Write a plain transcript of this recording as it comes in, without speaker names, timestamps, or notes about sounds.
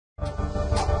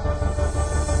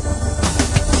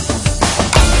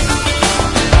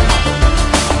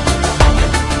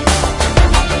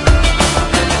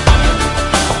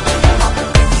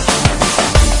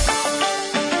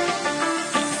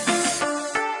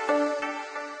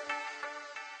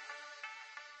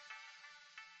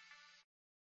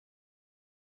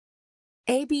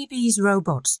ABB's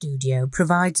RobotStudio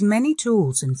provides many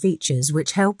tools and features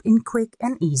which help in quick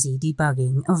and easy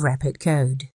debugging of rapid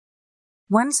code.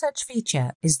 One such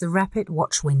feature is the Rapid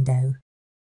Watch window.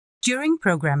 During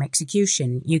program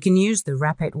execution, you can use the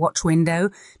Rapid Watch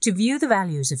window to view the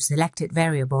values of selected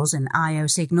variables and I/O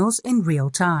signals in real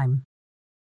time.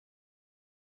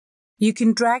 You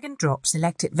can drag and drop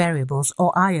selected variables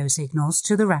or I/O signals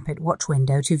to the Rapid Watch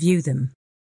window to view them.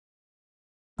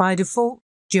 By default,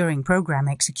 during program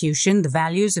execution, the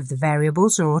values of the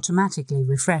variables are automatically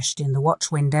refreshed in the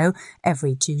watch window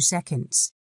every 2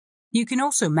 seconds. You can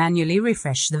also manually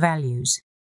refresh the values.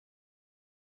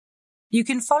 You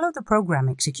can follow the program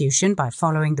execution by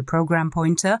following the program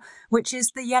pointer, which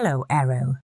is the yellow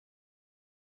arrow.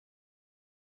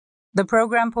 The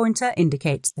program pointer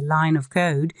indicates the line of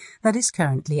code that is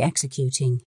currently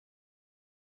executing.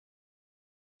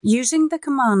 Using the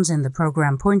commands in the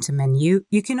Program Pointer menu,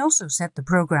 you can also set the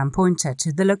program pointer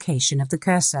to the location of the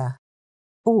cursor,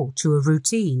 or to a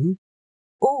routine,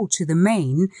 or to the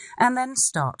main, and then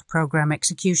start program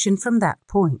execution from that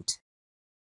point.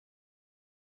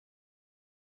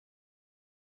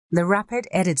 The Rapid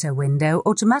Editor window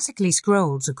automatically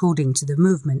scrolls according to the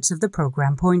movements of the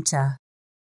program pointer.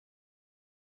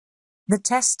 The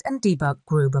Test and Debug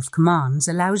group of commands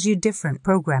allows you different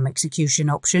program execution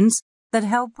options that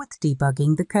help with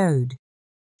debugging the code.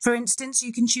 For instance,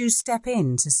 you can choose Step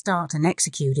In to start and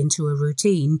execute into a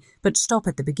routine, but stop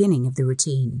at the beginning of the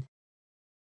routine.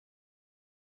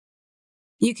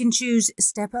 You can choose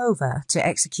Step Over to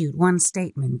execute one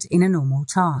statement in a normal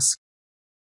task.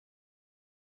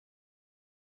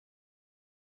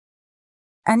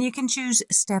 And you can choose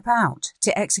Step Out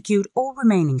to execute all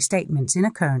remaining statements in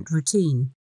a current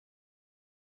routine.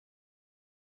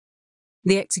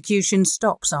 The execution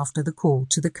stops after the call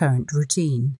to the current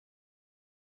routine.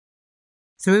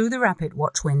 Through the Rapid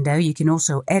Watch window, you can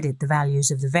also edit the values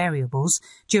of the variables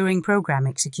during program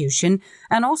execution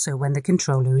and also when the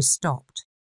controller is stopped.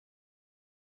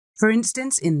 For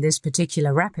instance, in this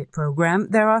particular Rapid program,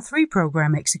 there are 3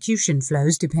 program execution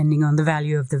flows depending on the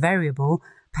value of the variable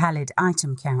pallet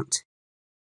item count.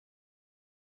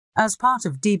 As part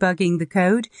of debugging the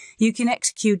code, you can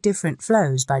execute different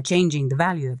flows by changing the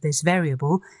value of this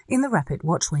variable in the Rapid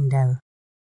Watch window.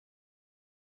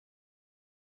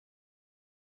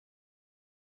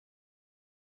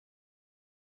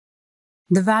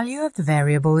 The value of the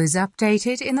variable is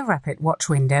updated in the Rapid Watch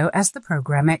window as the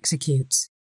program executes.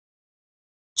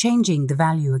 Changing the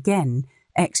value again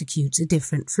executes a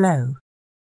different flow.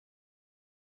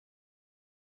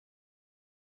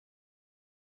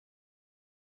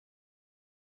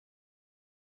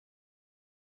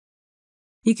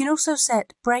 You can also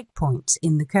set breakpoints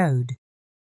in the code.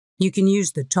 You can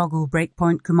use the toggle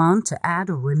breakpoint command to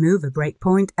add or remove a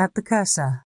breakpoint at the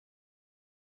cursor.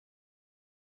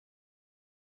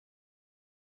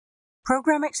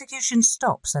 Program execution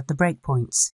stops at the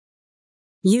breakpoints.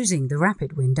 Using the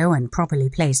Rapid window and properly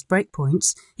placed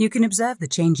breakpoints, you can observe the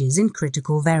changes in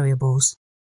critical variables.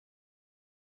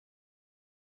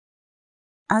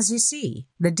 As you see,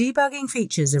 the debugging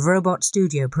features of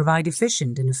RobotStudio provide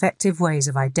efficient and effective ways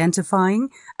of identifying,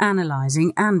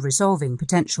 analyzing, and resolving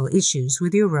potential issues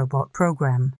with your robot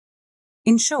program.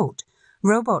 In short,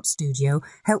 RobotStudio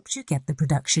helps you get the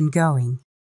production going.